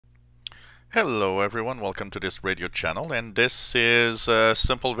Hello everyone, welcome to this radio channel, and this is a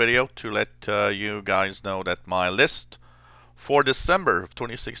simple video to let you guys know that my list for December of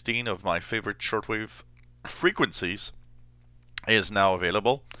 2016 of my favorite shortwave frequencies is now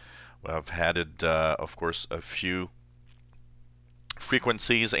available. I've added, of course, a few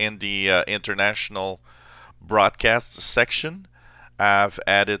frequencies in the international broadcast section. I've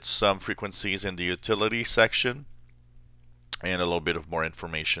added some frequencies in the utility section and a little bit of more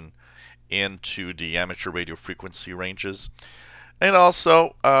information into the amateur radio frequency ranges. And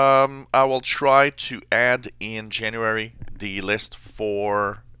also, I will try to add in January the list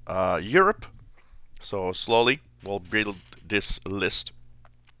for Europe. So slowly, we'll build this list.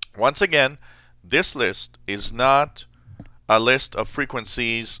 Once again, this list is not a list of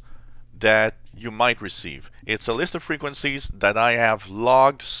frequencies that you might receive. It's a list of frequencies that I have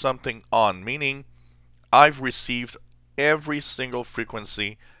logged something on, meaning I've received every single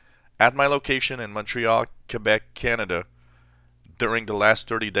frequency at my location in Montreal, Quebec, Canada during the last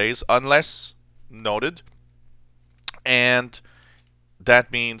 30 days, unless noted. And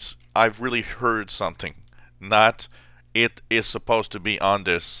that means I've really heard something, not it is supposed to be on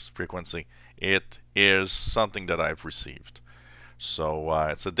this frequency. It is something that I've received. So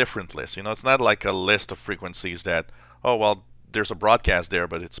it's a different list. You know, it's not like a list of frequencies that, oh, well, there's a broadcast there,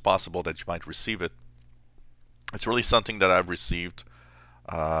 but it's possible that you might receive it. It's really something that I've received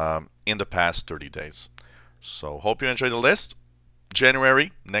in the past 30 days. So hope you enjoy the list.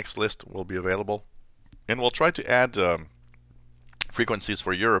 January, next list will be available. And we'll try to add frequencies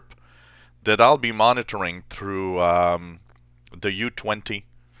for Europe that I'll be monitoring through the U20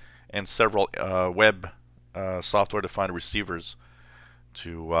 and several web software-defined receivers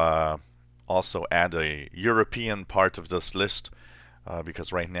to also add a European part of this list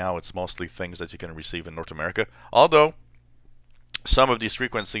because right now it's mostly things that you can receive in North America. Although some of these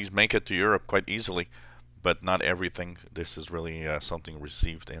frequencies make it to Europe quite easily, but not everything. This is really something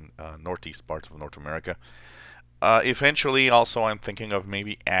received in northeast parts of North America. Eventually, also, I'm thinking of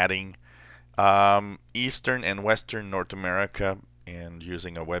maybe adding eastern and western North America and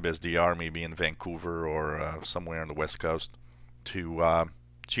using a web SDR maybe in Vancouver or somewhere on the west coast to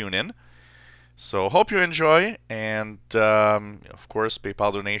tune in. So hope you enjoy, and of course,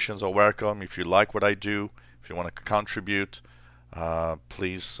 PayPal donations are welcome. If you like what I do, if you want to contribute,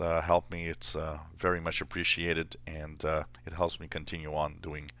 please help me. It's very much appreciated, and it helps me continue on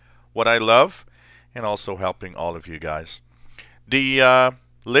doing what I love and also helping all of you guys. The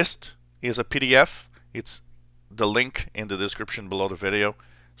list is a PDF. It's the link in the description below the video.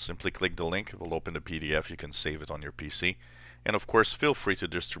 Simply click the link. It will open the PDF. You can save it on your PC. And of course, feel free to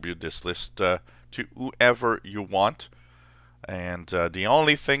distribute this list to whoever you want. And the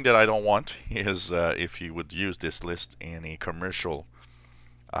only thing that I don't want is if you would use this list in a commercial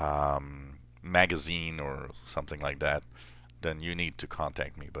magazine or something like that, then you need to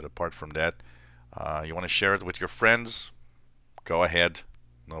contact me. But apart from that, you want to share it with your friends, go ahead,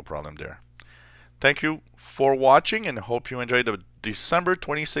 no problem there. Thank you for watching, and hope you enjoyed the December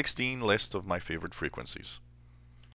 2016 list of my favorite frequencies.